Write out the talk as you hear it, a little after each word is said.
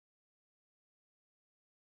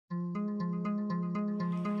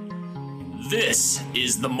This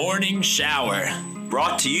is the Morning Shower.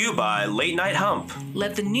 Brought to you by Late Night Hump.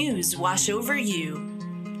 Let the news wash over you.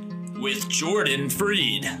 With Jordan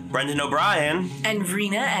Freed, Brendan O'Brien, and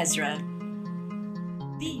Rena Ezra.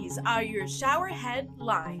 These are your shower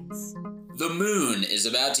headlines. The moon is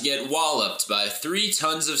about to get walloped by 3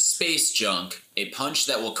 tons of space junk, a punch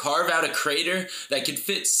that will carve out a crater that could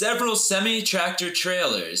fit several semi-tractor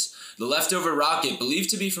trailers. The leftover rocket, believed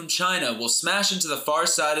to be from China, will smash into the far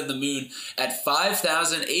side of the moon at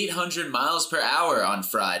 5,800 miles per hour on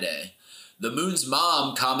Friday. The moon's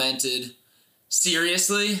mom commented,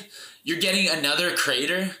 "Seriously? You're getting another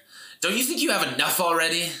crater? Don't you think you have enough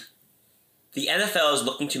already?" The NFL is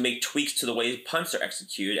looking to make tweaks to the way punts are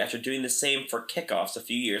executed after doing the same for kickoffs a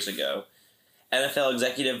few years ago. NFL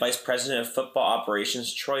Executive Vice President of Football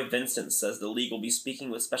Operations Troy Vincent says the league will be speaking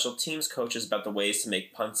with special teams coaches about the ways to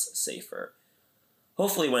make punts safer.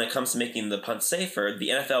 Hopefully, when it comes to making the punt safer, the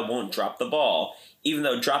NFL won't drop the ball, even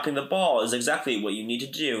though dropping the ball is exactly what you need to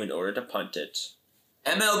do in order to punt it.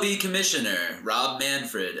 MLB Commissioner Rob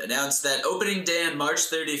Manfred announced that opening day on March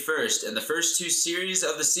 31st and the first 2 series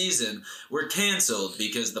of the season were canceled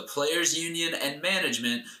because the players' union and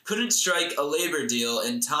management couldn't strike a labor deal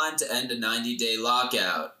in time to end a 90-day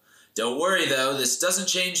lockout. Don't worry though, this doesn't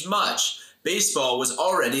change much. Baseball was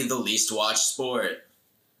already the least watched sport.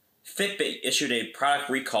 Fitbit issued a product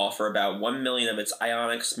recall for about 1 million of its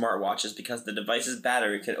Ionic smartwatches because the device's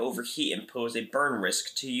battery can overheat and pose a burn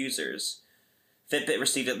risk to users. Fitbit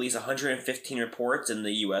received at least 115 reports in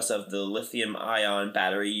the U.S. of the lithium-ion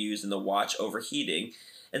battery used in the watch overheating,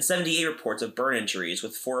 and 78 reports of burn injuries,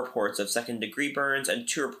 with 4 reports of second-degree burns and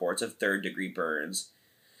 2 reports of third-degree burns.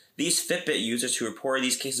 These Fitbit users who reported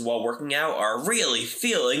these cases while working out are really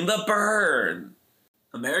feeling the burn!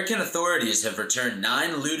 American authorities have returned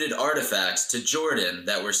 9 looted artifacts to Jordan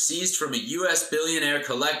that were seized from a U.S. billionaire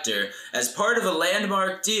collector as part of a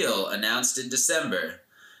landmark deal announced in December.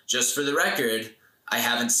 Just for the record, I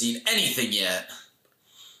haven't seen anything yet.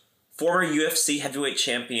 Former UFC heavyweight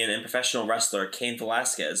champion and professional wrestler Cain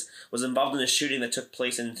Velasquez was involved in a shooting that took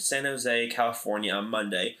place in San Jose, California on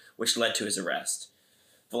Monday, which led to his arrest.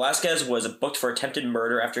 Velasquez was booked for attempted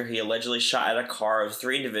murder after he allegedly shot at a car of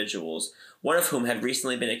 3 individuals, one of whom had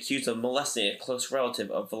recently been accused of molesting a close relative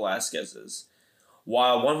of Velasquez's.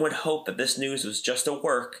 While one would hope that this news was just a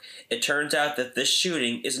work, it turns out that this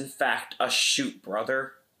shooting is in fact a shoot,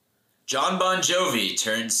 brother. Jon Bon Jovi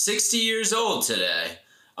turned 60 years old today.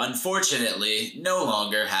 Unfortunately, no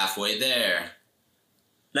longer halfway there.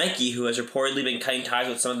 Nike, who has reportedly been cutting ties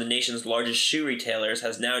with some of the nation's largest shoe retailers,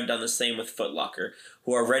 has now done the same with Foot Locker,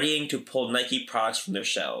 who are readying to pull Nike products from their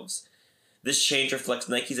shelves. This change reflects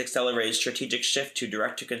Nike's accelerated strategic shift to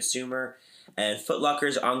direct-to-consumer and Foot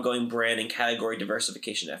Locker's ongoing brand and category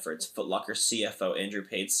diversification efforts, Foot Locker CFO Andrew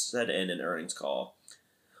Page said in an earnings call.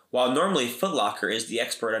 While normally Foot Locker is the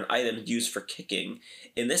expert on items used for kicking,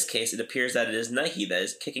 in this case it appears that it is Nike that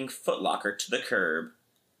is kicking Foot Locker to the curb.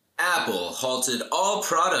 Apple halted all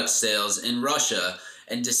product sales in Russia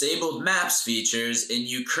and disabled Maps features in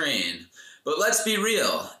Ukraine. But let's be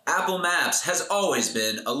real, Apple Maps has always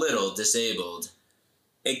been a little disabled.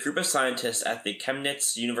 A group of scientists at the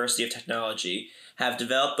Chemnitz University of Technology have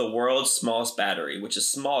developed the world's smallest battery, which is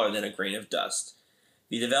smaller than a grain of dust.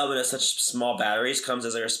 The development of such small batteries comes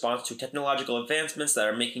as a response to technological advancements that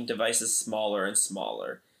are making devices smaller and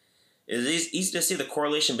smaller. It is easy to see the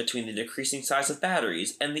correlation between the decreasing size of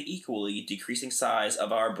batteries and the equally decreasing size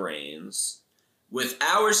of our brains. With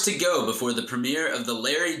hours to go before the premiere of the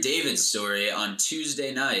Larry David story on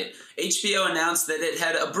Tuesday night, HBO announced that it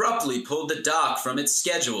had abruptly pulled the doc from its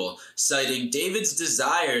schedule, citing David's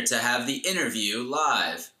desire to have the interview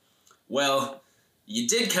live. Well, you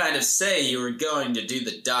did kind of say you were going to do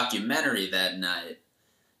the documentary that night.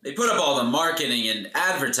 They put up all the marketing and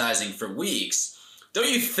advertising for weeks. Don't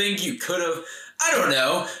you think you could have, I don't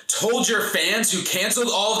know, told your fans who canceled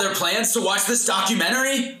all of their plans to watch this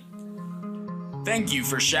documentary? Thank you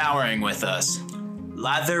for showering with us.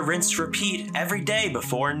 Lather, rinse, repeat every day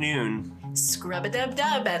before noon.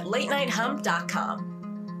 Scrub-a-dub-dub at latenighthump.com.